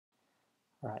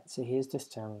Right, so here's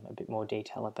just a bit more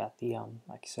detail about the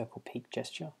like circle peak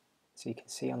gesture. So you can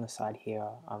see on the side here,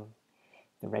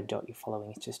 the red dot you're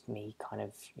following is just me kind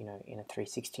of, in a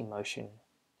 360 motion,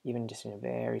 even just in a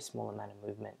very small amount of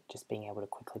movement, just being able to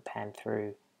quickly pan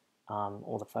through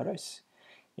all the photos.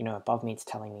 Above me it's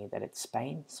telling me that it's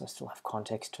Spain, so I still have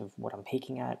context of what I'm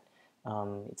peaking at.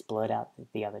 It's blurred out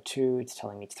the other two. It's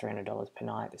telling me it's $300 per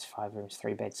night. There's 5 rooms,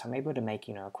 3 beds. So I'm able to make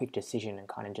a quick decision and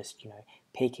kind of just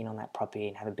peek in on that property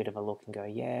and have a bit of a look and go,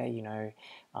 yeah,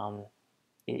 um,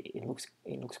 it looks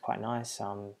quite nice.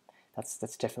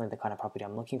 That's definitely the kind of property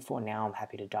I'm looking for. Now I'm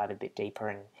happy to dive a bit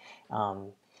deeper um,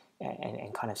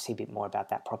 and kind of see a bit more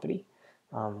about that property.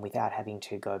 Without having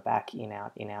to go back in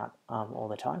out all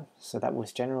the time. So that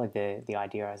was generally the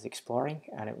idea I was exploring,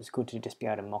 and it was good to just be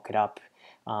able to mock it up,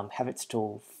 have it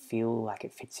still feel like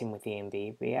it fits in with the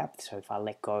Airbnb app. So if I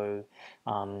let go,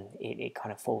 it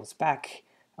kind of falls back.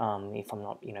 If I'm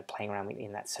not playing around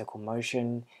in that circle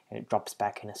motion, and it drops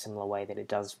back in a similar way that it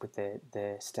does with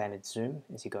the standard zoom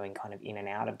as you're going kind of in and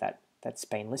out of that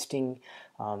Spain listing.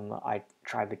 I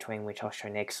try between which I'll show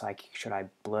next, like should I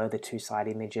blur the two side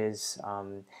images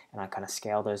and I kind of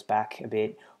scale those back a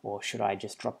bit, or should I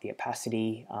just drop the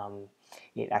opacity?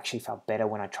 It actually felt better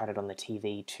when I tried it on the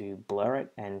TV to blur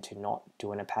it and to not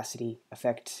do an opacity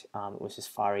effect. It was just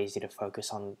far easier to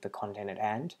focus on the content at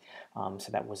hand,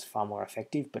 so that was far more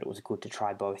effective, but it was good to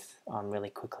try both really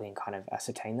quickly and kind of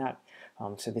ascertain that.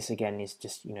 So this again is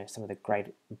just some of the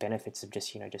great benefits of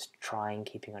just trying,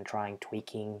 keeping on trying,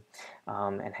 tweaking,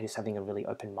 and just having a really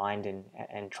open mind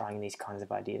and trying these kinds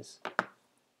of ideas.